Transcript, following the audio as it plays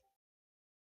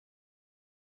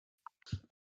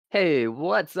Hey,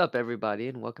 what's up, everybody,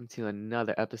 and welcome to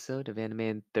another episode of Anime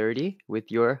in 30 with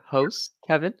your host,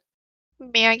 Kevin.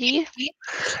 Maggie.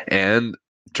 And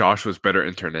Josh was better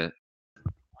internet.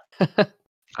 I'm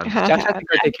just Josh had to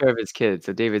go take care of his kids,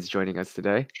 so David's joining us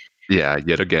today.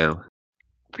 yet again.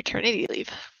 Paternity leave.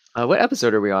 What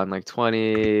episode are we on? Like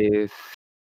 20...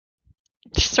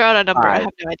 Just throw out a number. I Five.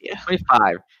 have no idea.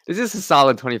 25. This is a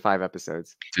solid 25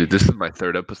 episodes. Dude, this is my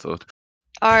third episode.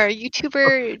 Our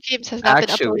YouTuber James has not been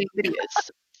Actually. uploading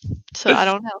videos, so I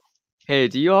don't know. Hey,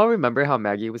 do you all remember how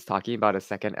Maggie was talking about a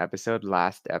second episode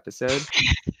last episode?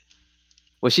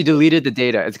 Well, she deleted the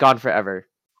data. It's gone forever.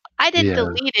 I didn't Yeah.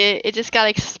 delete it. It just got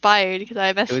expired because I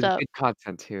It messed was up. good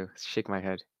content, too. Shake my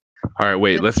head. All right,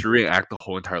 wait. Let's reenact the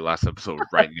whole entire last episode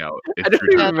right now. I don't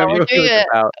even remember what it was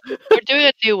about. We're doing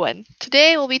a new one.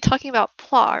 Today we'll be talking about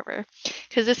plot armor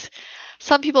because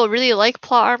some people really like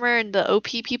plot armor and the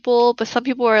OP people, but some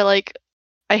people are like,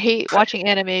 I hate watching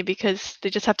anime because they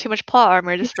just have too much plot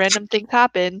armor. Just random things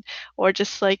happen, or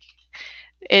just like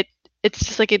it's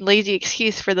just like a lazy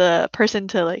excuse for the person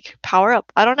to like power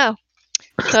up. I don't know.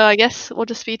 So I guess we'll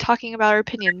just be talking about our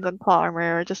opinions on plot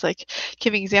armor, or just like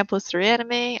giving examples through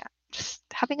anime, just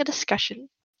having a discussion.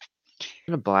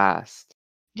 What a blast.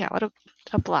 Yeah, what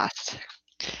a blast.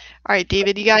 All right,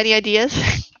 David, you got any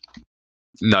ideas?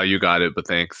 No, you got it, but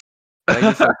thanks.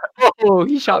 Maggie said, oh,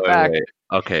 he shot back. Wait.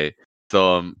 Okay.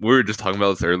 So we were just talking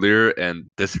about this earlier, and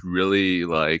this really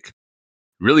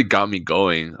got me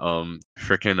going.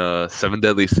 Freaking Seven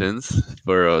Deadly Sins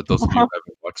for those of you who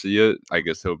haven't watched it yet. I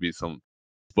guess there'll be some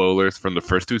spoilers from the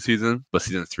first two seasons, but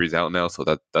season 3's out now, so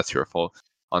that's your fault.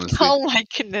 Honestly. Oh my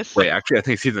goodness. Wait, actually, I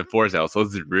think season 4 is out, so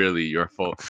it's really your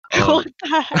fault. What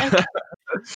the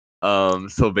heck?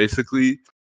 So basically,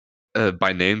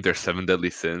 by name, there's Seven Deadly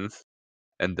Sins,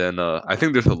 and then I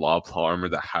think there's a lot of plot armor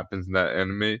that happens in that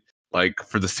anime. Like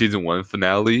for the season 1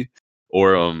 finale,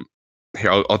 or here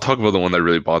I'll talk about the one that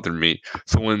really bothered me.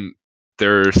 So when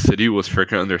their city was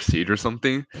freaking under siege or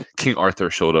something, King Arthur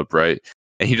showed up, right?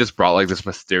 And he just brought like this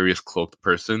mysterious cloaked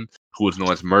person who was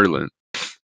known as Merlin.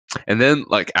 And then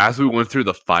like as we went through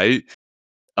the fight,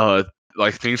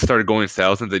 like things started going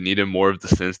south and they needed more of the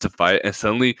sins to fight, and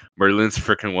suddenly Merlin's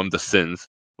freaking one of the sins.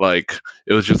 Like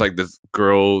it was just like this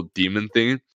girl demon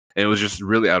thing, and it was just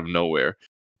really out of nowhere.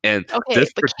 And Okay,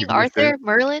 this but King particular Arthur, sin-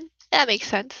 Merlin, that makes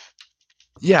sense.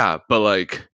 yeah, but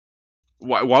like,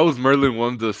 why was Merlin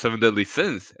one of the seven deadly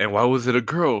sins, and why was it a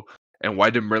girl, and why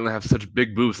did Merlin have such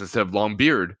big boobs instead of long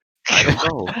beard? I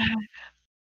don't know.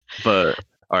 But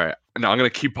all right, now I'm gonna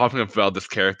keep popping up about this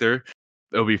character.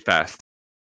 It'll be fast.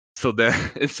 So then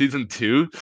in season 2,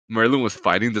 Merlin was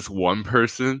fighting this one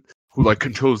person who like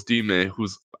controls demon,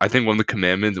 who's I think one of the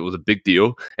commandments. It was a big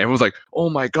deal. Everyone's like, "Oh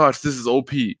my gosh, this is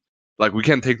OP! Like we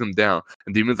can't take them down."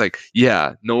 And demon's like,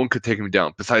 "Yeah, no one could take him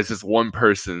down besides this one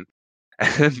person."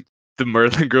 And then the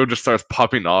Merlin girl just starts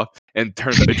popping off, and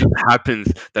turns out it just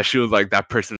happens that she was like that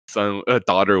person's son,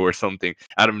 daughter, or something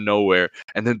out of nowhere.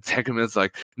 And then Tenkaman's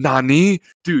like, "Nani,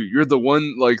 dude, you're the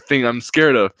one like thing I'm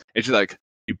scared of." And she's like,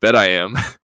 "You bet I am."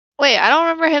 Wait, I don't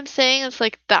remember him saying it's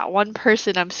like that one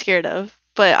person I'm scared of,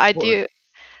 but I do.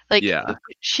 Like, Yeah.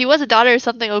 she was a daughter of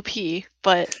something OP,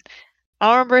 but I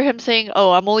don't remember him saying,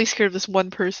 "Oh, I'm only scared of this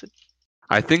one person."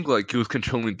 I think like he was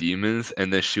controlling demons,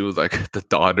 and then she was like the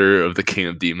daughter of the king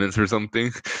of demons or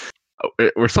something,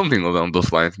 or something along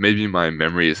those lines. Maybe my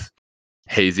memory is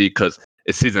hazy because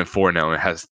it's season 4 now.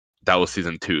 And that was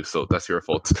season 2, so that's your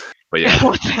fault. But yeah,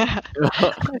 What the heck?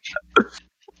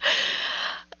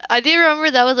 I do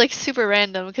remember that was like super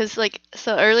random because like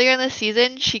so earlier in the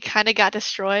season she kind of got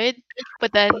destroyed,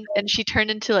 but then and she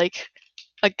turned into like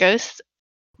a ghost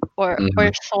or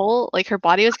a soul, like her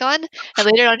body was gone, and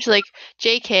later on she's like,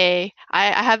 "JK, I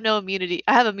have no immunity.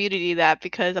 I have immunity to that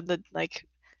because I'm the like."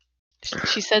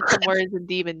 She said some words in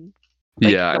demon.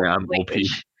 Like, yeah, the I'm OP.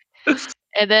 language.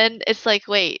 And then it's like,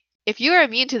 wait, if you were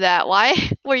immune to that, why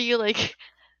were you like?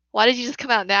 Why did you just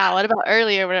come out now? What about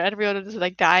earlier when everyone was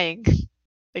like dying?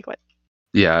 Like what?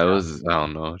 Yeah, it was. I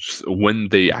don't know. Just when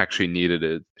they actually needed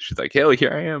it, she's like, "Hell,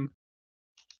 here I am."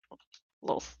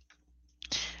 Lol.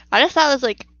 I just thought it was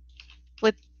like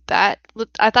with that.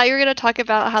 I thought you were gonna talk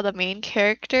about how the main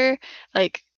character,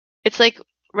 like, it's like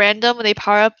random when they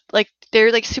power up. Like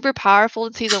they're like super powerful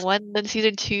in season 1, then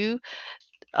season 2,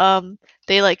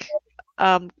 they like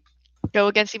go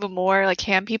against even more like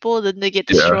ham people, then they get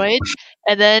destroyed,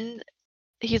 and then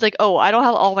he's like, "Oh, I don't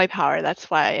have all my power. That's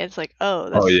why." And it's like, "Oh,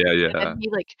 that's." Oh yeah, And yeah. then he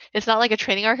like, it's not like a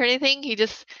training arc or anything. He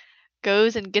just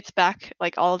goes and gets back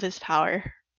like all of his power.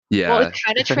 Yeah. Well, it's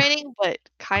kind of training, but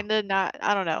kind of not.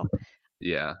 I don't know.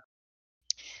 Yeah.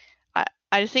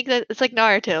 I just think that it's like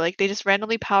Naruto. Like they just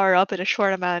randomly power up in a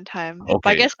short amount of time. But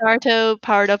I Okay. guess Naruto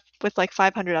powered up with like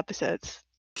 500 episodes.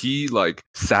 He like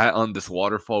sat on this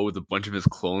waterfall with a bunch of his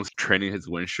clones, training his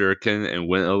wind shuriken and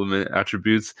wind element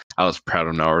attributes. I was proud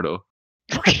of Naruto.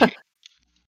 Okay.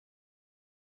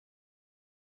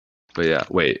 But yeah,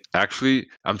 wait. Actually,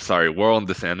 I'm sorry. We're on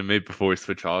this anime before we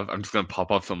switch off. I'm just gonna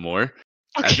pop off some more.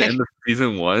 At the Okay. end of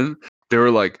season 1, they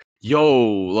were like, "Yo,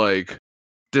 like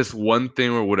this one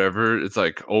thing or whatever. It's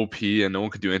like OP, and no one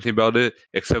could do anything about it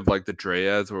except like the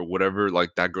Dryads or whatever,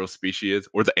 like that girl's species is,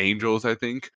 or the Angels, I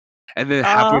think." And then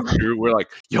halfway through, we're like,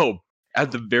 "Yo."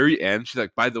 At the very end, she's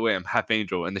like, "By the way, I'm half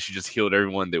angel," and then she just healed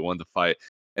everyone they wanted to fight.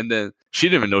 And then she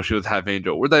didn't even know she was half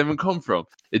angel. Where'd that even come from?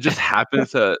 It just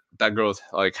happens that that girl's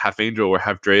like half angel or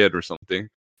half Dryad or something.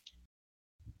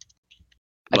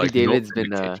 I think Like no David's been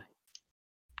indication.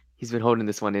 he's been holding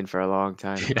this one in for a long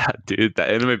time. Yeah, dude, that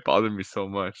anime bothered me so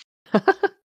much.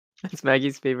 That's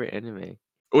Maggie's favorite anime.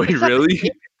 Wait, It's not my really?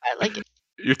 favorite, I like it.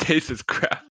 Your taste is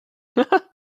crap.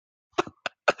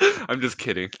 I'm just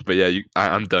kidding, but yeah,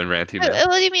 I'm done ranting, man.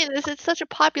 What do you mean? It's such a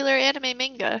popular anime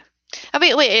manga. I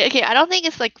mean, wait, okay. I don't think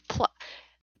it's like plot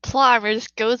armor.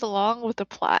 Just goes along with the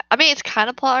plot. I mean, it's kind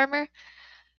of plot armor,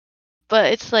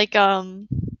 but it's like I don't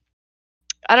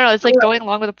know. It's like going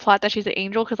along with the plot that she's an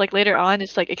angel because like later on,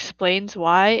 it's like explains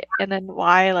why, and then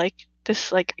why like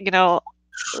this like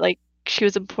like she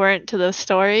was important to the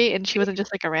story and she wasn't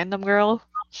just like a random girl.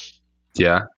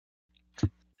 Yeah,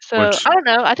 So which I don't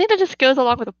know. I think that just goes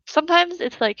along with sometimes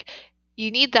it's like you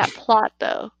need that plot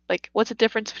though. Like what's the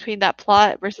difference between that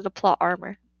plot versus the plot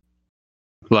armor?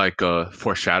 like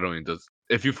foreshadowing does.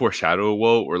 If you foreshadow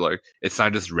well, or like it's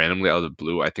not just randomly out of the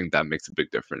blue, I think that makes a big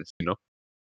difference.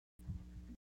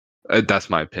 That's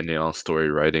my opinion on story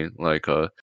writing. Like,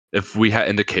 if we had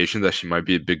indication that she might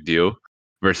be a big deal,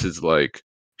 versus like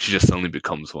she just suddenly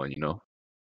becomes one,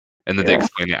 and then they Yeah.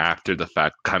 explain it after the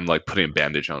fact, kind of like putting a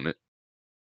bandage on it.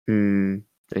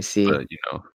 I see. But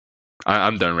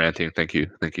I'm done ranting. Thank you.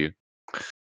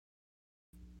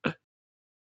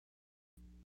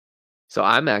 So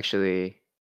I'm actually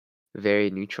very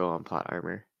neutral on plot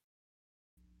armor.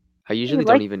 I usually like-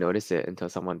 don't even notice it until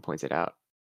someone points it out.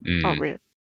 Oh, really?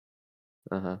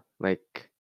 Like,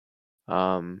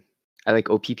 I like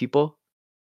OP people,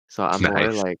 so I'm more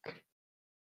Nice. like,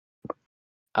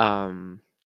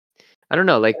 I don't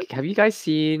know. Like, have you guys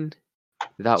seen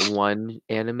that one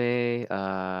anime?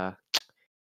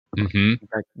 Mm-hmm.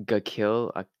 Got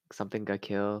kill, something got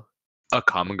kill. A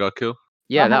common got kill.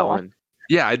 Yeah, that haven't watched one.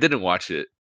 Yeah, I didn't watch it.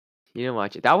 You didn't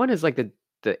watch it. That one is like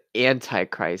the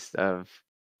antichrist of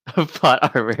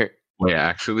plot armor. Wait,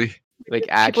 actually. Like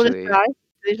People just actually, die.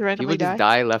 They just randomly people just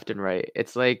die left and right.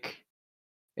 It's like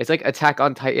Attack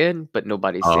on Titan, but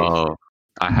nobody's safe. Oh,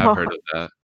 I have heard of that.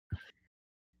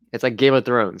 It's like Game of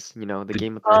Thrones, the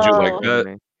Game of Thrones. Did you like Oh. that?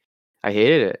 anime. I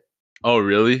hated it Oh,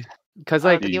 really? because Oh,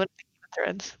 like then you wouldn't think Game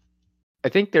of Thrones. I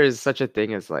think there's such a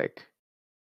thing as like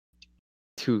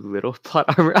too little plot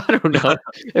armor. I don't know.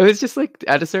 It was just like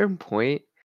at a certain point,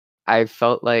 I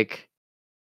felt like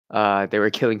they were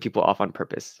killing people off on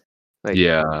purpose. Like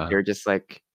Yeah. they were just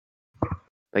like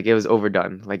it was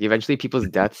overdone. Like eventually people's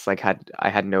deaths like had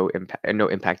no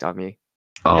impact on me.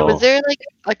 Yeah, Oh, was there like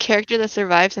a character that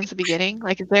survived since the beginning?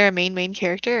 Like, is there a main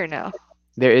character or no?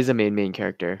 There is a main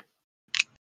character.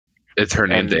 it's her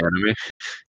name, and- the anime.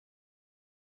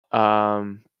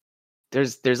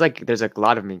 There's a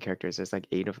lot of main characters. There's like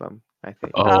 8 of them, I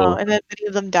think. Oh, And then many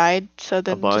of them died. So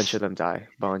then A bunch just... of them die.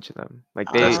 A bunch of them. Like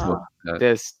that's Ah. what that-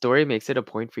 the story makes it a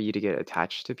point for you to get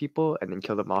attached to people and then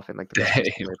kill them off in like the best Dang,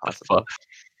 way what the possible. fuck?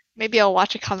 Maybe I'll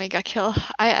watch a Kame ga Kill.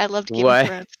 I loved Game What? of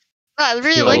Thrones. No, I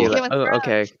really Yo, like you Game of Thrones.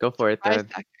 Okay, go for it then.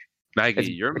 Maggie, It's,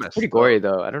 you're it's messed pretty up. gory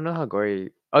though. I don't know how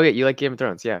gory. Okay, you like Game of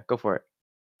Thrones? Yeah, go for it.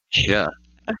 Yeah.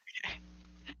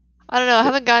 I don't know. I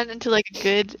haven't gotten into like a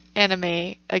good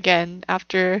anime again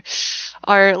after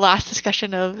our last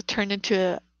discussion of turned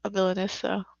into a villainous.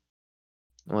 So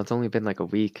Well, it's only been like a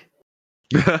week.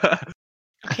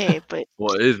 okay, but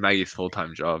Well, it is Maggie's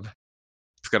full-time job.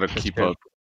 Just gotta That's keep true. up.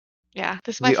 yeah,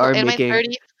 this is We my full, are and my making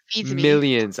 30 feeds me.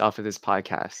 millions off of this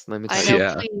podcast. Let me tell I you.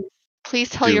 know. Yeah. Please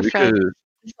tell Dude, your we friends. could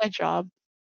This is my job.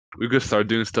 we could start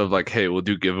doing stuff like, hey, we'll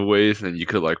do giveaways, and you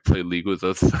could like play League with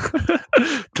us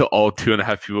to all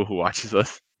 2.5 people who watches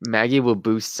us. Maggie will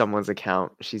boost someone's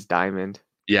account. She's diamond.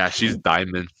 Yeah, she's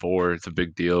Diamond 4. It's a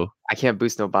big deal. I can't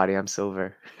boost nobody. I'm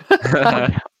silver.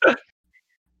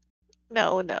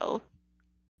 No.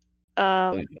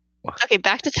 Okay,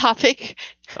 back to topic.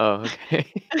 Oh,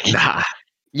 okay. Nah.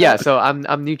 Yeah, so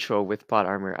I'm neutral with plot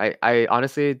armor. I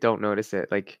honestly don't notice it.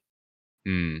 Like,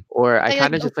 Hmm. or I Like,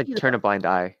 kind of no just like fear. turn a blind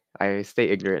eye. I stay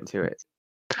ignorant to it.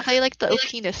 I thought you liked the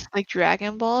OPness, like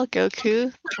Dragon Ball,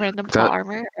 Goku, random That- plot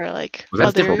armor, or like Was that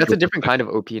That's different. other. That's a different kind of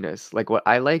OPness. Like what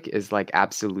I like is like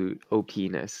absolute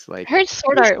OPness. I Like heard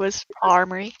Sword Art was plot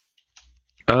armory.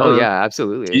 oh Uh, yeah,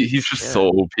 absolutely. he's just Yeah. so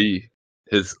OP.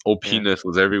 His OPness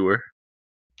was everywhere.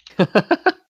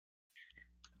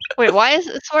 Wait, why is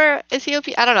is he OP?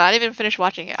 I don't know. I didn't even finish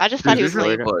watching it. I just thought Dude, he was this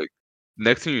is lame. like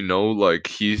next thing you know, like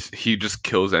he just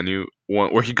kills anyone,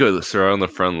 or he could surround the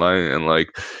front line and like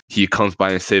he comes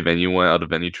by and save anyone out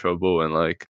of any trouble and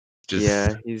like just Yeah,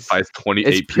 fights it's 28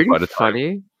 pretty people at a time.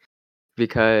 funny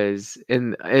because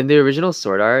in the original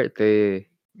Sword Art they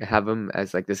have him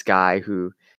as like this guy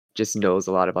who just knows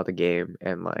a lot about the game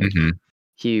and like Mhm.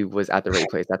 he was at the right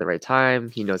place at the right time.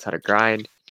 He knows how to grind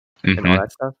and all Mhm.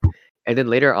 that stuff. And then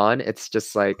later on, it's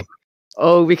just like,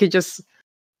 oh, we could just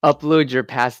upload your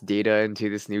past data into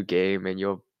this new game, and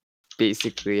you'll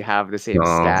basically have the same Oh.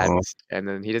 stats. And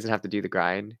then he doesn't have to do the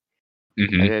grind.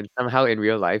 Mhm. And then somehow in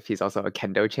real life, he's also a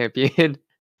kendo champion.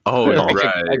 Oh, Or like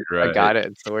right, a right. god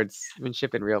at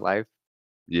swordsmanship in real life.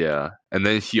 Yeah. And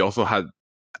then he also had,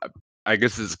 I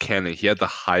guess it's canon. He had the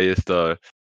highest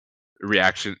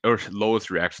reaction or lowest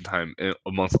reaction time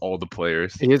amongst all the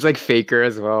players. He was like Faker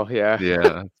as well, yeah.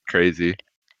 Yeah, crazy.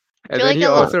 And feel then like he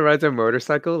a lot- also rides a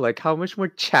motorcycle. Like, how much more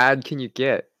Chad can you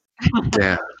get?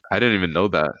 Damn, I didn't even know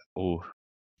that. Oh,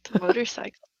 The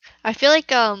motorcycle. I feel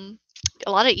like a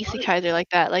lot of isekais are like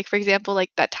that. Like for example,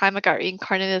 like that time I got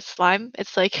reincarnated as slime.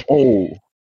 It's like oh,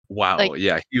 wow. Like-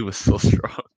 Yeah, he was so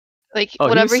strong. Oh,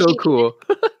 whatever he was so cool.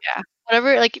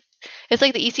 whatever like it's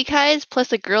like the isekais plus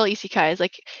the girl isekais.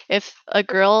 Like if a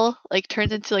girl like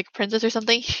turns into like princess or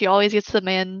something, she always gets the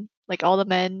man, like all the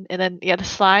men, and then the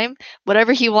slime,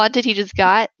 whatever he wanted, he just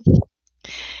got.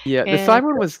 Yeah, the And- slime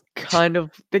one was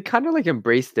they kind of like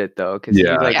embraced it though, because he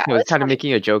Yeah. like Yeah, was it's kind of funny.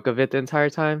 making a joke of it the entire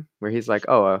time, where he's like,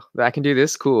 "Oh, I can do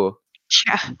this, cool."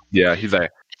 Yeah. Yeah, he's like,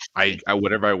 It's I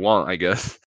whatever I want, I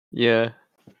guess. Yeah,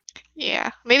 Yeah,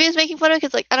 maybe it's making fun of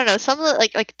because like I don't know, some of the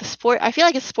like the sport. I feel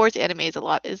like a sports anime is a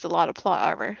lot of plot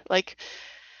armor. Like,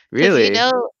 'cause really. you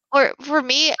know, or for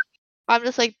me, I'm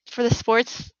just like for the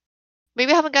sports.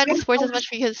 Maybe I haven't gotten to sports as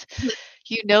much because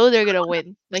you know they're gonna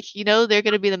win. Like you know they're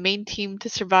gonna be the main team to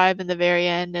survive in the very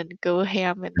end and go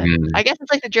ham. And then Mm. I guess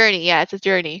it's like the journey. Yeah, it's a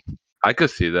journey. I could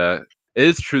see that. It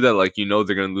is true that like they're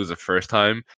gonna lose the first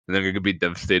time and then they're gonna be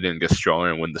devastated and get stronger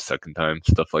and win the second time,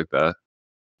 stuff like that.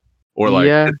 Or like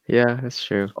yeah, that's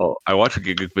true. oh, I watched a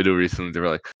Giga video recently. They were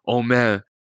like, "Oh man,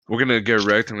 we're gonna get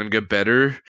wrecked. I'm gonna get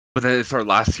better." But then it's our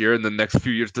last year, and the next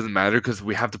few years doesn't matter because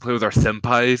we have to play with our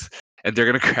senpais, and they're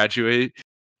gonna graduate.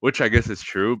 Which I guess is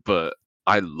true, but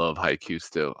I love Haikyuu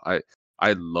still. I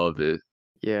love it.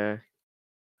 Yeah.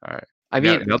 All right. I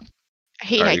Now- mean, now- I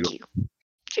hate Alright, you Haikyuu.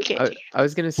 JK. I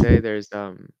was gonna say there's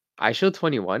iShield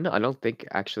 21. I don't think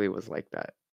actually was like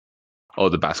that. oh,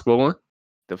 the basketball one.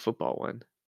 The football one.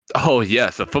 Oh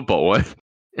yes, a football one.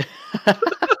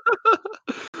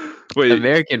 Wait,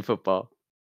 American football.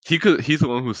 he's the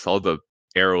one who saw the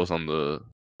arrows on the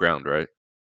ground, right?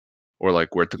 Or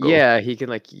like where to go. Yeah, he can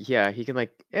like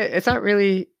it's not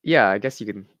really I guess you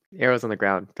can arrows on the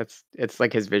ground. It's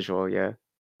like his visual, yeah.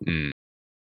 Mm.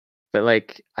 But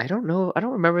like I don't know, I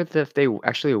don't remember if they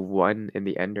actually won in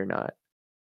the end or not.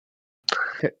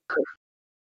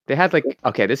 They had like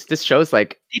okay, this shows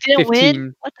like They didn't 15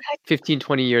 win. What the heck? 15,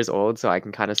 20 years old, so I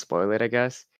can kind of spoil it, I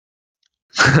guess.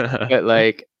 But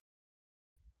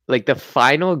like the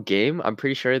final game, I'm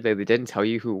pretty sure they didn't tell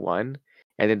you who won,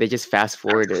 and then they just fast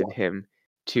forwarded him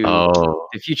to oh,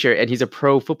 the future, and he's a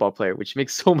pro football player, which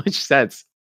makes so much sense.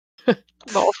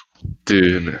 Well,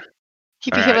 dude.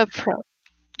 he became Alright. a pro.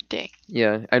 Dang.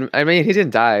 Yeah, I mean he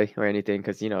didn't die or anything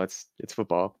because it's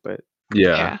football, but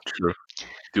Yeah, Yeah. true.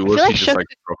 Dude, I what feel if he like just like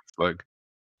broke his leg?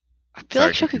 I feel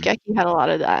like Sorry, continue. Shokugeki had a lot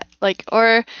of that. Like,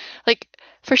 or like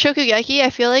for Shokugeki, I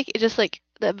feel like it just like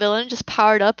the villain just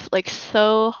powered up like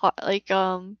so hot. Like,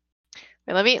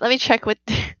 wait, let me check what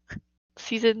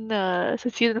season. So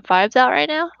season 5's out right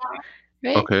now,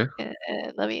 right? Okay.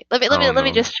 Let me don't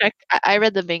know. just check. I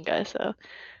read the manga, so.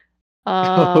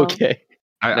 okay.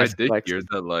 I Nice did flex. hear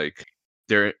that like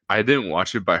I didn't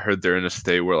watch it, but I heard they're in a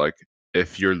state where like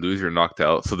if you lose, you're knocked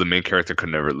out, so the main character could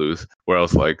never lose, or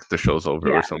else like the show's over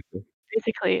Yeah. or something.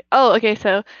 Basically. Oh, okay.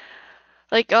 So,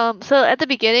 like, so at the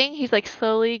beginning, he's like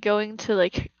slowly going to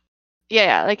like,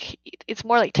 yeah, like it's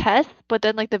more like tests, but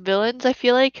then like the villains, I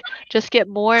feel like, just get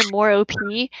more and more OP,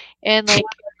 and like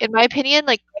in my opinion,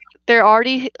 like they're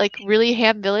already like really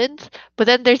ham villains, but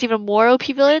then there's even more OP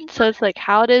villains. So it's like,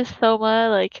 how does Soma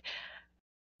like?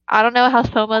 I don't know how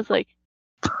Soma's like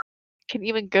can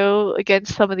even go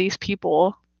against some of these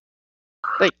people.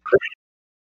 Like,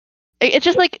 it's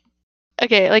just like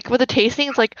Okay, like with the tasting,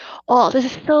 it's like, oh, this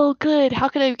is so good. How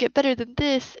can I get better than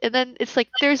this? And then it's like,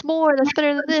 there's more that's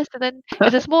better than this. And then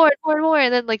it's just more and more and more.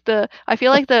 And then like I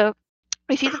feel like like,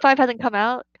 season 5 hasn't come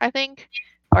out, I think,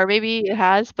 or maybe it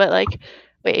has, but like,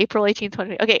 wait, April 18th,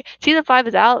 20. Okay, season 5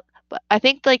 is out, but I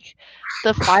think like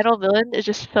the final villain is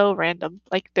just so random.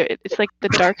 Like it's like the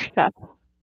Dark Chef.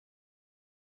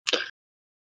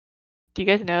 Do you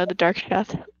guys know the Dark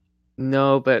Chef?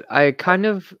 No, but I kind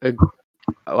of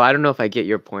I don't know if I get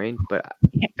your point, but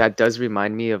that does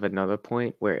remind me of another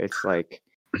point where it's like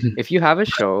if you have a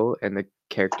show and the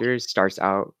characters,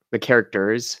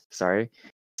 sorry,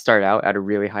 start out at a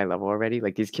really high level already.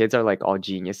 Like these kids are like all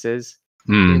geniuses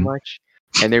pretty Mm. much,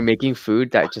 and they're making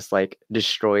food that just like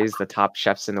destroys the top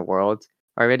chefs in the world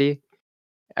already.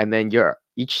 And then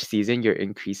each season you're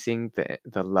increasing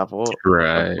the level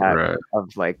Right, right.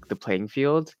 of like the playing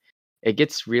field. It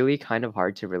gets really kind of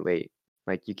hard to relate.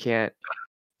 Like you can't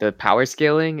the power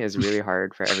scaling is really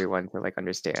hard for everyone to like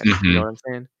understand. You know Mhm. what I'm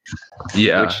saying?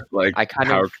 Yeah, Which like I kind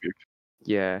power of creep.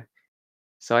 yeah.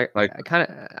 So I Like I kind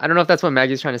of I don't know if that's what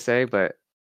Maggie's trying to say, but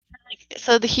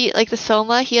So the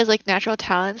Soma, he has like natural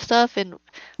talent stuff, and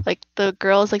like the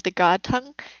girl is like the god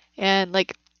tongue, and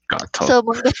like got tough. so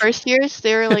among the first years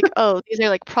they were like, oh, these are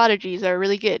like prodigies that are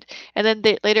really good, and then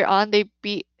later on they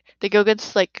go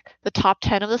against like the top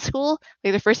 10 of the school,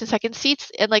 like the first and second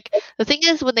seats, and like the thing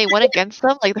is when they went against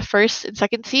them, like the first and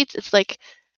second seats, it's like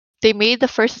they made the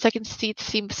first and second seats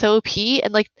seem so OP,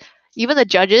 and like even the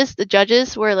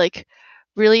judges were like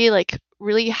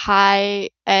really high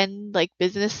end like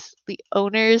business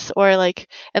owners, or like,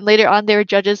 and later on they were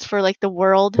judges for like the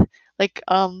world, like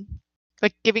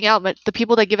like giving out the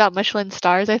people that give out Michelin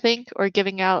stars, I think, or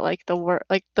giving out like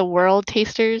the world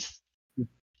tasters.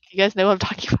 You guys know what I'm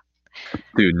talking about?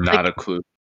 Dude, not Like a clue.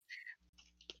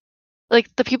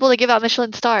 like the people that give out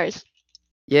Michelin stars.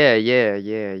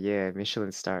 yeah.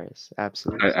 Michelin stars,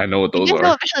 absolutely. I know what You those guys know are.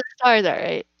 what Michelin stars are,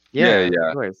 right? Yeah, Yeah, of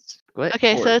yeah, course. What?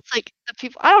 Okay, of so it's like the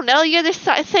people. I don't know. You guys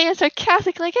are saying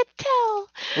sarcastic, like I can tell.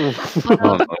 But I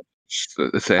don't know.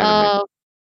 It's anime. um,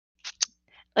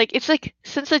 like it's like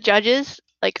since the judges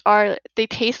like they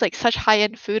taste like such high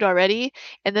end food already,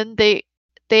 and then they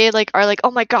like are like,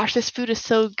 oh my gosh, this food is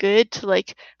so good to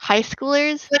like high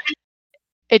schoolers.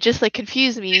 It just like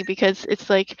confused me because it's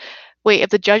like, wait, if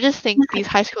the judges think these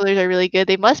high schoolers are really good,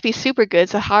 they must be super good.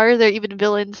 So how are there even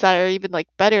villains that are even like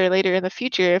better later in the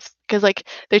future? If because like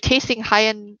they're tasting high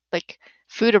end like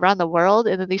food around the world,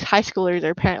 and then these high schoolers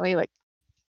are apparently like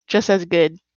just as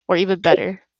good or even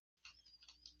better.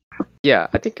 Yeah,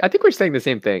 I think we're saying the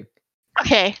same thing.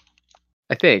 Okay,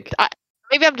 I think.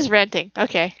 maybe I'm just ranting.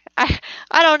 Okay, I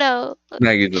don't know.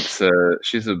 Maggie's upset.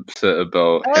 She's upset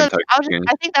about hentai cooking.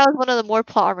 I think that was one of the more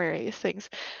plot armor things,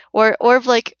 or if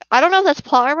like I don't know if that's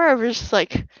plot armor or if it's just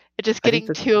like it's just I think getting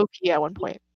that's too OP at one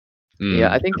point. yeah,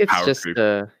 I The think it's power just creep.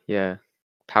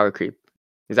 power creep.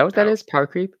 Is that what that Power. is? Power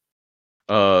creep?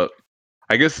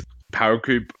 I guess power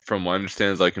creep, from what I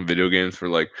understand, is like in video games where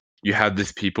like you have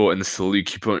these people and slowly you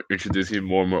keep on introducing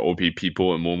more and more OP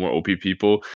people and more OP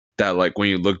people that like when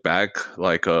you look back,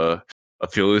 like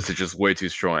Aphelios is just way too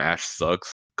strong. Ash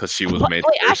sucks because she was made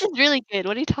Wait, Ash first. is really good.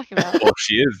 What are you talking about? Well,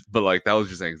 she is, but like that was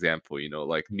just an example,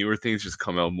 like newer things just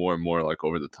come out more and more like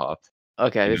over the top.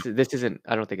 Okay, You this isn't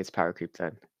I don't think it's power creep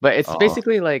then. But it's know?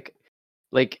 basically like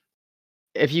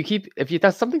if you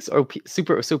that's something's OP,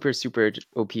 super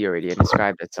OP already and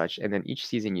described as such, and then each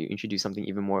season you introduce something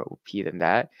even more OP than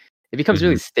that, it becomes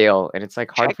really Mhm. stale and it's like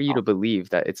hard Dragon for you to Ball. believe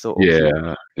that it's so OP.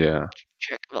 Yeah, yeah.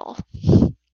 Dragon Ball.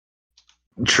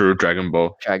 True, Dragon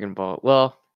Ball. Dragon Ball.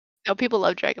 Well, No, people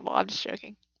love Dragon Ball. I'm just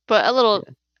joking. But a little,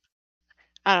 yeah.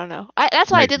 I don't know. That's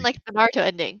why I didn't Maggie. like the Naruto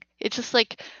ending. It's just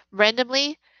like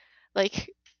randomly, like,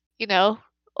 you know,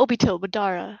 Obito,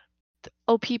 Madara, the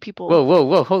OP people.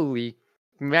 Whoa, holy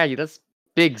Maggie, that's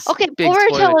Okay, big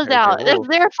spoiler Boruto is territory. out. It's Whoa,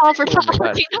 their fault for oh not my god.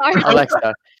 liking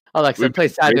Naruto. Alexa, We've play been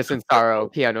way Sadness too and Sorrow careful.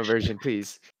 piano version,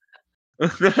 please.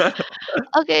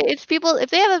 Okay, it's people. If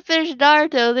they haven't finished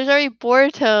Naruto, there's already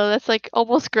Boruto that's like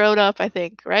almost grown up, I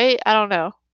think, right? I don't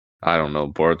know. I don't know.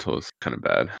 Boruto's kind of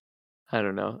bad. I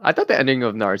don't know. I thought the ending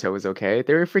of Naruto was okay.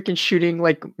 They were freaking shooting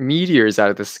like meteors out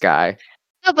of the sky.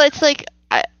 No, but it's like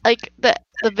like the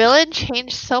villain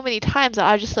changed so many times that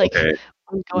I was just like, Okay.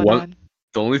 what's going One on?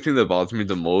 The only thing that bothers me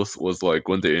the most was like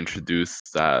when they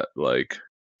introduced that like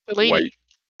The white, lady.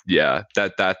 yeah,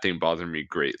 that thing bothered me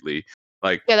greatly.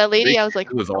 Like Yeah, that lady. they I was like,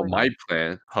 it what's was all going on? my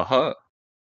plan. Haha.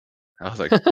 I was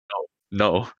like,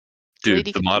 no, The dude,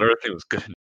 lady the could be. Madara thing was good.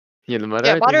 Yeah, the Yeah,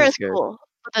 Madara thing Madara was is good. cool.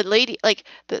 But the lady, like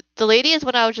the lady, is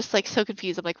when I was just like so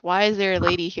confused. I'm like, why is there a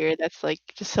lady here that's like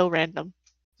just so random?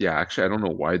 Yeah, actually, I don't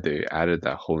know why they added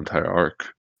that whole entire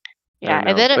arc. Yeah, don't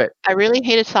and know, then but I really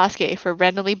hated Sasuke for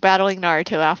randomly battling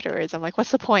Naruto afterwards. I'm like,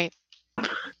 what's the point? they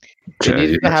Yeah,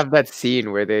 needed to yeah. have that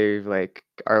scene where they like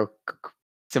are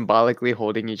symbolically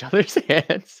holding each other's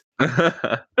hands.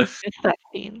 It's that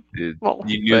scene. Dude, Well,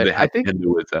 you knew But they had to end it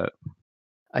with that.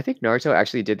 I think Naruto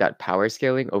actually did that power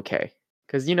scaling okay,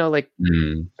 because like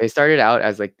Mm, they started out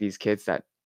as like these kids that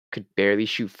could barely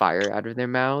shoot fire out of their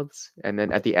mouths, and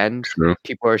then at the end, true.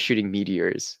 people are shooting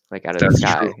meteors like out of the That's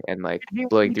sky true. and like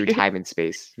blowing through time and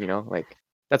space. Like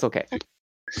that's okay.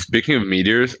 Speaking of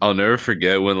meteors, I'll never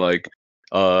forget when like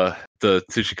the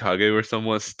Tsuchikage or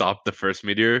someone stopped the first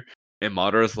meteor and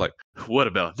Madara's like, what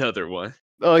about another one?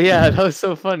 Oh yeah, that was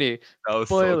so funny. That was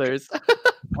so good. Spoilers.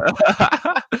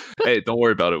 Hey, don't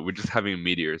worry about it. We're just having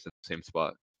meteors in the same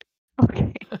spot.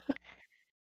 okay.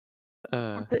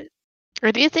 uh,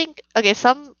 Or do you think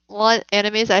some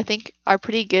animes I think are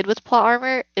pretty good with plot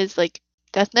armor is like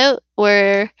Death Note,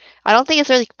 where I don't think it's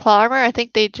really plot armor. I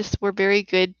think they just were very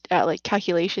good at like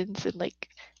calculations and like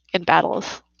in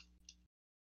battles.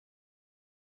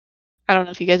 I don't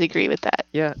know if you guys agree with that.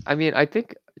 yeah, I mean, I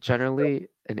think generally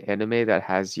an anime that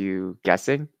has you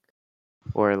guessing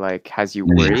or like has you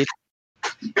Mm. worried.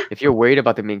 If you're worried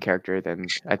about the main character, then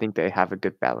I think they have a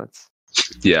good balance.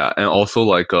 Yeah, and also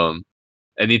like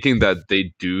anything that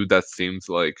they do that seems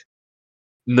like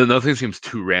nothing seems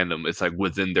too random. It's like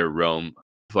within their realm,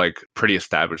 like pretty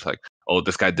established. Like, oh,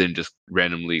 this guy didn't just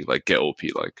randomly like get OP.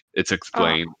 Like it's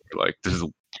explained. Like this is,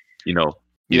 he didn't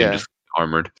Yeah, just get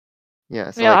armored.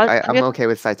 yeah. So Yeah, like I I'm guess okay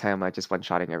with Saitama just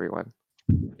one-shotting everyone.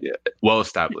 Yeah, well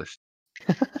established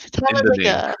in Satama's the like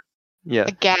name. Yeah.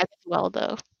 a gag as well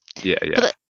though. Yeah, But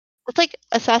yeah. it's like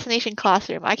Assassination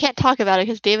Classroom. I can't talk about it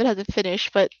because David hasn't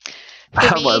finished, but for I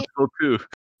might me, as well too.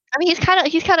 I mean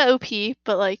he's kind of OP,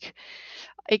 but like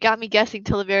it got me guessing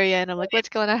till the very end. I'm like, what's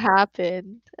going to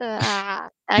happen? I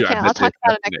Dude, I can't. I'll bet they talk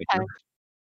about it next assassinate him. time.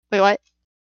 Wait, what?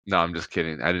 No, I'm just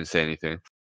kidding. I didn't say anything.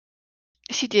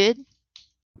 She did.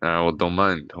 Well, don't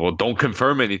mind. Well, don't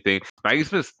confirm anything. Maggie's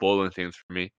been spoiling things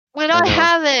for me. Well, no, I I know.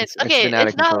 haven't. It's Okay, been out of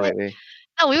it's not control like lately.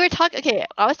 no. We were talking. Okay,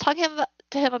 I was talking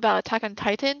to him about Attack on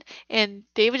Titan, and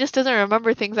David just doesn't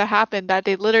remember things that happened that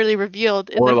they literally revealed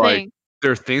in Or the like, thing.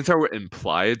 there are things that were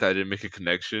implied that didn't make a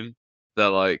connection. That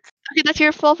like, Okay, that's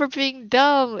your fault for being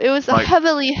dumb. It was like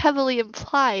heavily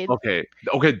implied. okay,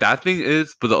 okay, that thing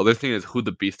is. But the other thing is who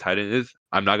the Beast Titan is.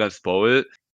 I'm not gonna spoil it,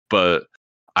 but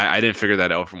I didn't figure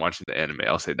that out from watching the anime.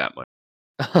 I'll say that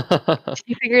much.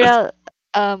 You figured out,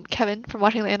 Kevin, from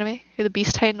watching the anime, who the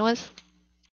Beast Titan was?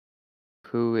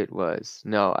 Who it was?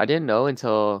 No, I didn't know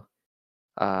until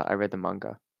I read the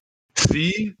manga.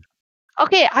 See,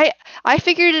 Okay, I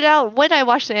figured it out when I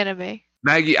watched the anime.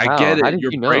 Maggie, I Wow, get how it. did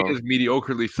Your you brain know? is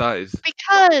mediocrely sized.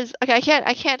 Because okay,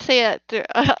 I can't say it through,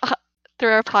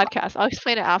 through our podcast. I'll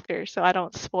explain it after, so I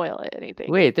don't spoil it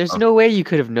anything. Wait, there's no way you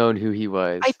could have known who he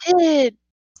was. I did.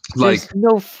 Like There's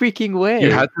no freaking way.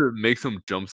 you had to make some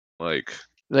jumps. Like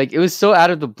Like it was so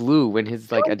out of the blue when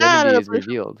his like It was not out identity of the is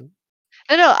blue. revealed.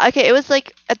 No. Okay, it was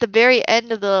like at the very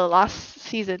end of the last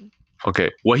season. okay,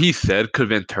 what he said could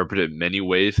be interpreted many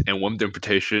ways, and one of the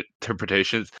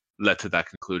interpretations led to that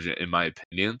conclusion, in my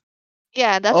opinion.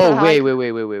 Yeah, that's Oh how I.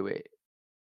 wait.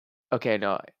 Okay,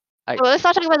 no. Well, let's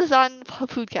not talk about this on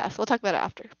podcast. We'll talk about it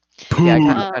after. Yeah,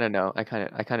 I Uh, kind of know. I kind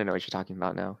of know what you're talking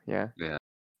about now. Yeah. Yeah.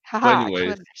 haha, anyways.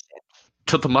 Kevin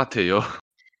understands. Chotomate, yo.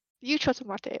 You chose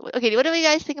Marte. Okay, what do you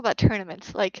guys think about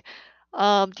tournaments? Like,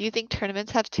 do you think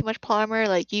tournaments have too much plot armor?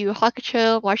 Like Yu Yu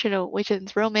Hakusho, Martian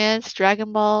Witch's Romance,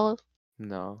 Dragon Ball?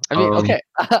 No. I mean, okay.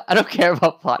 I don't care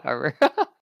about plot armor.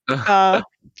 Uh,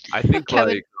 I think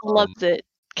Kevin like loves it.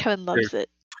 Kevin loves it.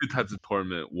 two types of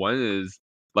tournament. One is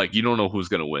like you don't know who's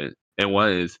gonna win, and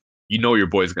one is you know your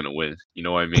boy's gonna win. You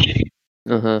know what I mean?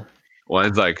 Uh-huh.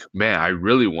 One is like, man, I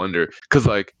really wonder, because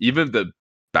like even if the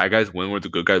bad guys win or the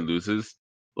good guy loses,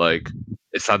 like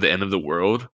it's not the end of the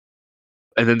world.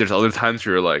 And then there's other times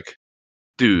where you're like,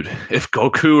 dude, if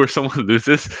Goku or someone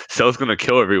loses, Cell's gonna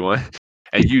kill everyone,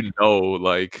 and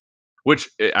like, which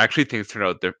actually things turn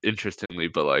out interestingly,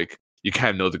 but like you kind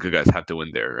of know the good guys have to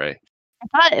win there, right? I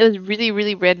thought it was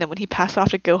really random when he passed off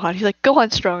to Gohan. He's like,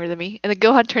 Gohan's stronger than me. And then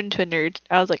Gohan turned into a nerd.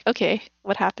 I was like, okay,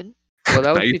 what happened? Well,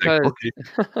 that was He's like, because okay.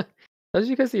 that was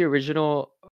because the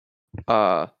original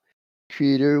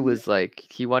creator was like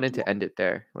he wanted to end it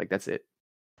there. Like that's it.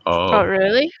 Oh,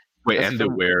 really? Wait, That's end it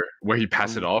from where he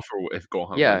passed it off, or if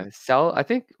Gohan yeah, wins? Cell. I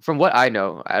think from what I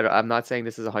know, I'm not saying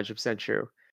this is 100% true.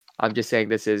 I'm just saying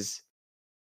this is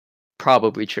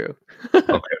probably true.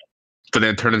 Okay, but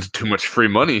then it turned into too much free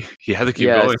money. He had to keep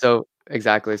Yeah, going. so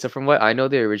Exactly. So from what I know,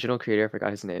 the original creator, I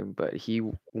forgot his name, but he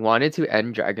wanted to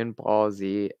end Dragon Ball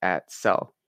Z at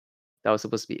Cell. That was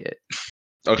supposed to be it.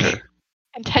 Okay.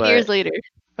 And 10 But years later.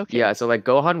 Okay. yeah, so like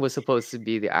Gohan was supposed to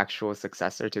be the actual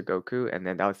successor to Goku, and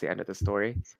then that was the end of the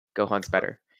story. Gohan's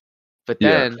better. But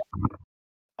Yeah. then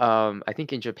I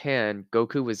think in Japan,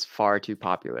 Goku was far too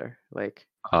popular. Like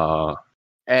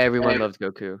everyone loved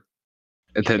Goku,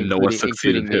 And then no one including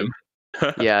succeeded me. him.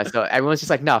 Yeah, so everyone's just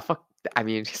like, nah, fuck. I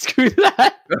mean, screw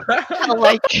that. Oh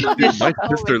my goodness. My Oh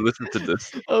my- sister listened to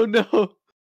this. Oh no.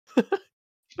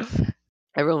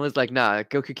 Everyone was like, nah,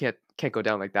 Goku can't go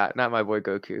down like that. Not my boy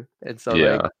Goku. And so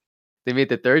Yeah. like they made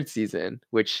the third season,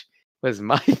 which was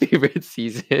my favorite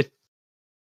season.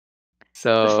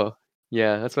 So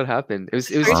yeah, that's what happened. It was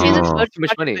First too season Oh. was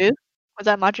much Majin money. Buu? Was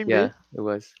that Majin Yeah, Buu? it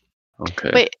was.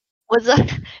 Okay. Wait, was that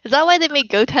is that why they made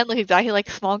Goten look exactly like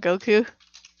small Goku?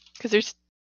 Because there's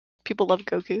people love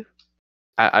Goku.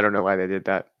 I don't know why they did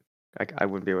that. I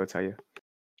wouldn't be able to tell you.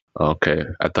 Okay.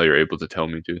 I thought you were able to tell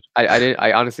me, dude.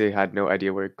 I honestly had no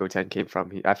idea where Goten came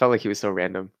from. I felt like he was so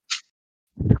random.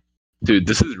 Dude,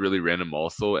 this is really random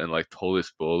also, and like totally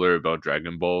spoiler about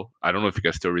Dragon Ball. I don't know if you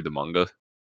guys still read the manga.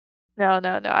 No.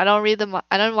 I don't read them.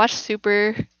 I don't watch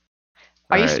Super.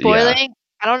 Are you Yeah. spoiling?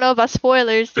 I don't know about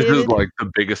spoilers, This is David. like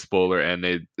the biggest spoiler, and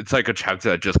it's like a chapter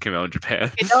that just came out in Japan.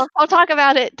 Okay, don't talk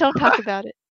about it. Don't talk about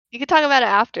it. You can talk about it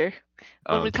after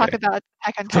when we talk Okay. about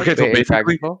Attack on It's okay, Titan. so Wait, in Dragon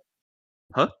basically, Ball?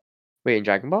 huh? Wait, in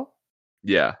Dragon Ball?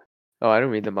 Yeah, Oh, I don't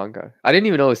read the manga. I didn't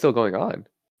even know it was still going on.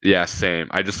 yeah, same.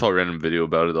 I just saw a random video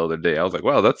about it the other day. I was like,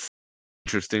 wow, that's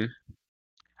interesting.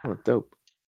 Oh, dope.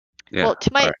 Yeah. Well, to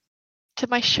my alright. to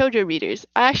my shoujo readers,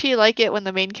 I actually like it when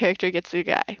the main character gets the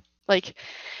guy. Like,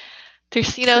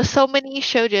 there's so many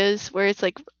shoujos where it's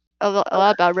like a lot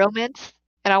about romance,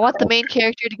 and I want the main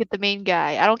character to get the main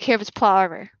guy. I don't care if it's plot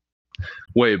armor.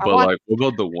 Wait, I but want like, what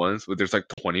about the ones where there's like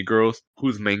 20 girls?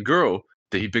 Who's main girl?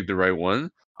 Did he pick the right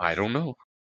one? I don't know.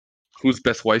 Who's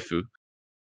best waifu?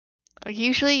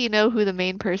 usually you know who the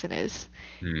main person is,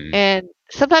 Hmm. and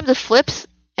sometimes it flips.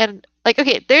 And like,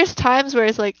 okay, there's times where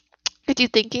it's like, get you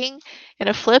thinking, and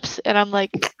it flips, and I'm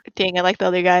like, dang, I like the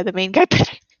other guy, the main guy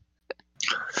better.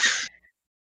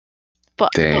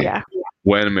 But Dang. yeah,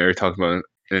 What anime are you talking about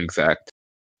in exact?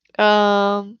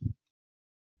 I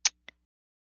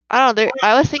don't know.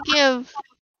 I was thinking of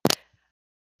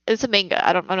it's a manga.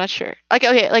 I'm not sure. Like,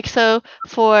 okay, like, so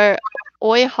for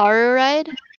Oi Haru Ride,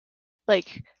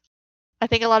 like, I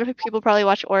think a lot of people probably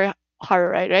watch Oi Haru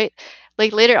Ride, right?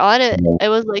 Like later on, it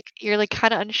was like you're like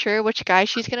kind of unsure which guy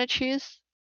she's gonna choose,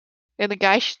 and the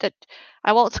guy that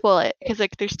I won't spoil it because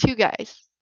like there's two guys,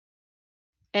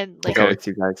 and like Go Okay. with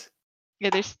you guys. yeah,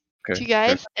 there's Okay. two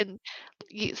guys, and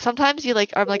sometimes you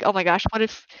like are like, oh my gosh, what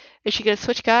if is she gonna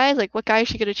switch guys? Like, what guy is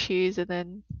she gonna choose? And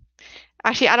then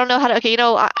actually, I don't know how to. Okay,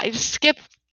 I just skip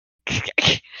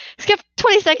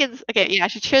 20 seconds. Okay, yeah,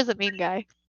 she chose the main guy.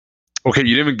 Okay,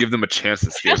 you didn't even give them a chance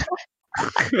to skip.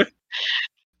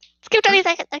 Skip 20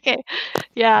 seconds. Okay.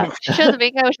 Yeah, she chose the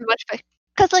main guy, which is much better.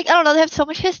 Because, like, I don't know, they have so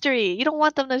much history. You don't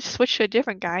want them to switch to a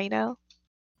different guy.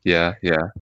 Yeah. Yeah.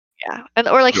 And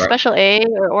or like Right. Special A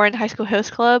or in High School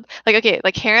Host Club. Like, okay,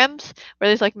 like harems where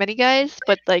there's like many guys,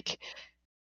 but like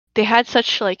they had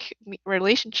such like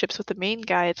relationships with the main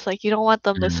guy. It's like you don't want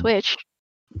them to Mm. switch.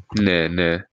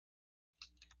 Nah.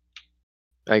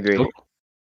 I agree. Nope.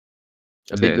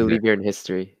 A big Yeah. believer in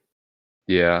history.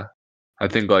 Yeah. I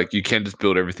think like you can't just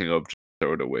build everything up, just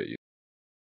throw it away.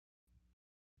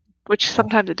 Which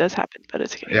sometimes it does happen, but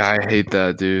it's okay. Yeah, I hate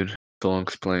that, dude. So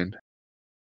unexplained.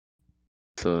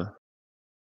 So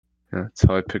yeah, that's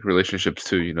how I pick relationships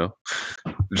too.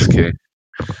 Just kidding.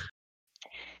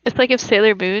 It's like if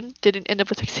Sailor Moon didn't end up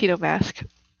with Tuxedo Mask.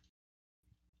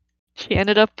 She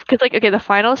ended up because like okay, the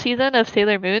final season of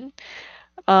Sailor Moon,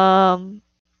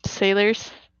 Sailor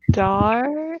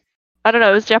Star. I don't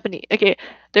know. It was Japanese. Okay,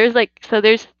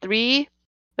 there's three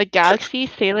like Galaxy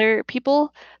Sailor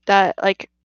people that like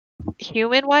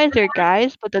human wise they're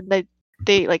guys, but then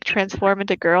they like transform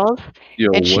into girls.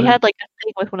 Yo, And she what? had like a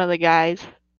thing with one of the guys,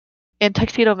 and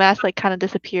Tuxedo Mask like kind of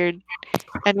disappeared,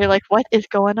 and you're like, what is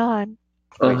going on?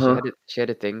 Wait, Uh-huh. she had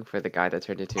a thing for the guy that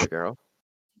turned into a girl.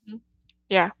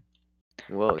 Yeah,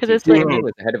 Whoa, because dude, it's like Sailor Moon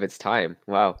was ahead of its time.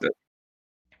 Wow.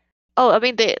 oh, I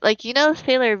mean they like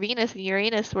Sailor Venus and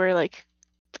Uranus were like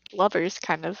lovers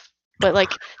kind of, but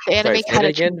like the anime Sorry, say kind that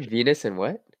of again. Venus and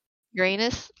what?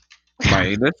 Uranus. My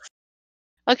anus?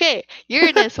 Okay,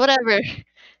 Uranus, whatever.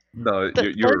 No, you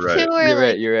Those were right. two were You're like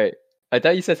right. You're right. I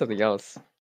thought you said something else.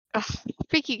 ugh,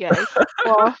 freaky guys.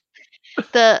 Well,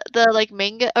 the like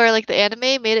manga or like the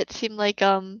anime made it seem like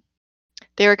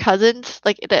they were cousins.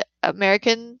 Like the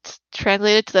Americans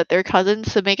translated to that they're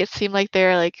cousins to make it seem like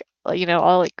they're like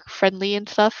all like friendly and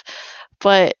stuff,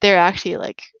 but they're actually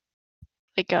like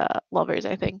lovers,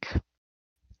 I think.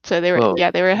 So they were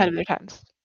Whoa. they were ahead of their times.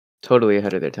 Totally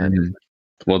ahead of their time. Mhm.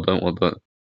 Well done, well done.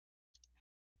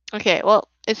 Okay, well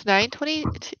it's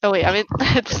 9:20. Oh wait, I mean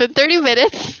it's been 30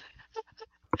 minutes.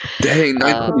 Dang,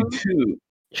 Um, 9:22.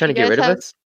 Trying to you get guys rid of have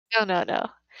us? no.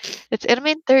 It's anime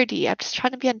in 30. I'm just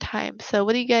trying to be on time. So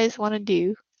what do you guys want to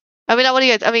do? I mean, not what do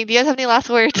you guys? I mean, do you guys have any last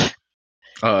words?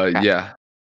 Crap. Yeah.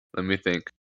 Let me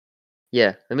think.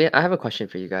 Yeah. I have a question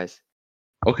for you guys.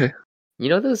 Okay. You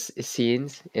know those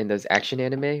scenes in those action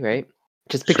anime, right?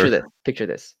 Just picture Sure. this. Picture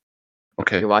this.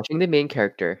 Okay. You're watching the main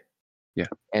character. Yeah.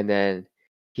 And then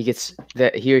he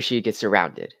or she gets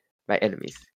surrounded by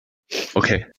enemies.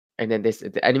 Okay. And then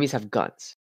the enemies have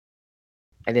guns.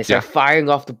 And they Yeah. start firing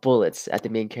off the bullets at the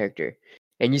main character.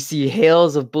 And you see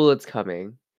hails of bullets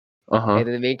coming. Uh-huh. And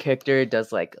then the main character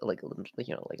does like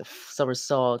a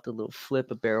somersault, a little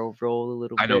flip, a barrel roll, a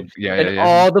little I know. bit, Yeah, and yeah.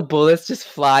 all the bullets just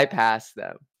fly past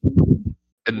them.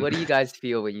 And What do you guys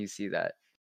feel when you see that?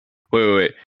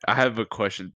 wait. I have a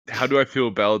question. How do I feel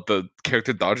about the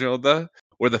character dodging all that?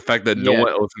 Or the fact that no Yeah.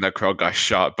 one else in that crowd got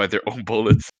shot by their own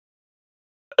bullets?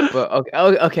 But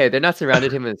okay, they're not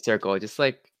surrounded him in a circle, just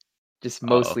Oh,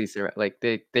 mostly like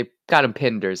they got him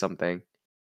pinned or something,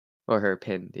 or her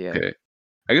pinned. Yeah. okay.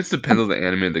 I guess it depends on the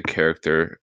anime and the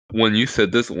character. When you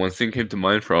said this, one thing came to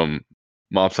mind from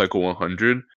Mob Psycho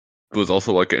 100. It was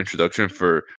also like an introduction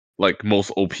for like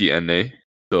most OP NA.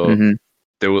 So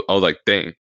I was like,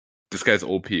 dang, this guy's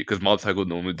OP because Mob Psycho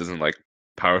normally doesn't like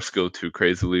power skill too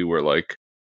crazily. Where like,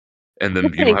 and then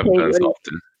It's you don't pretty have crazy. guns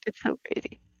often. It's so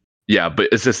crazy. Yeah, but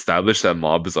it's established that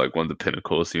Mob is like one of the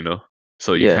pinnacles, you know.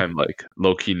 So you Yeah. kind of like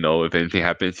low key know if anything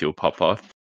happens, he'll pop off.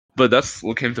 But that's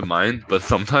what came to mind. But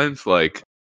sometimes like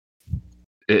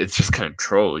it's just kind of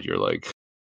troll. You're like,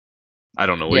 I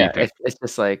don't know. What do you Yeah, think? it's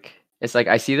just it's like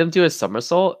I see them do a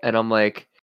somersault, and I'm like,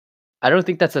 I don't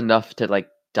think that's enough to like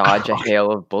dodge a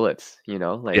hail of bullets.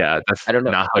 Like Yeah, that's I don't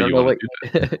know. not I how don't you know want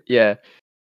what. to do that. Yeah,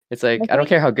 it's I like I don't think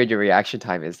care how good your reaction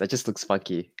time is. That just looks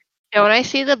funky. yeah, when I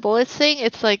see the bullets thing,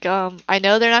 it's like I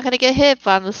know they're not gonna get hit,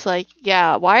 but I'm just like,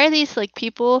 yeah, why are these like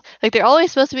people like they're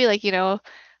always supposed to be like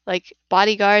like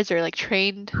bodyguards or like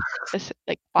trained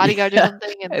like bodyguards or Yeah,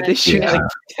 something, and and then they shoot Yeah. like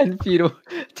 10 feet,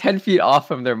 10 feet off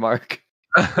from their mark.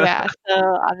 yeah, so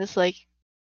I'm just like.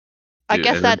 I Dude,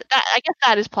 guess and then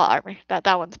that is plot armor.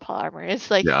 That one's plot armor.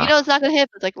 It's like yeah, it's not gonna hit,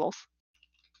 but it's like well,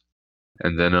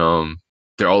 and then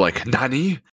they're all like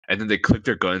Nani, and then they click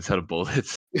their guns out of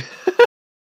bullets.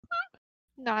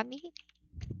 Nani.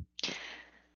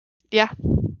 Yeah.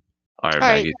 All right, All right.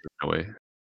 Maggie, take it away.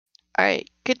 All right.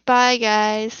 Goodbye,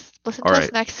 guys. Listen All to right,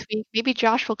 us next week. Maybe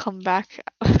Josh will come back.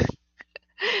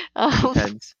 um,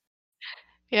 Depends.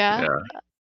 yeah. yeah,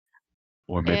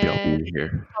 or maybe I'll And be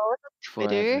here. follow us on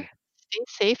Twitter. Forever. Stay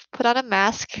safe. Put on a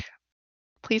mask.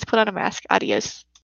 Please put on a mask. Adios.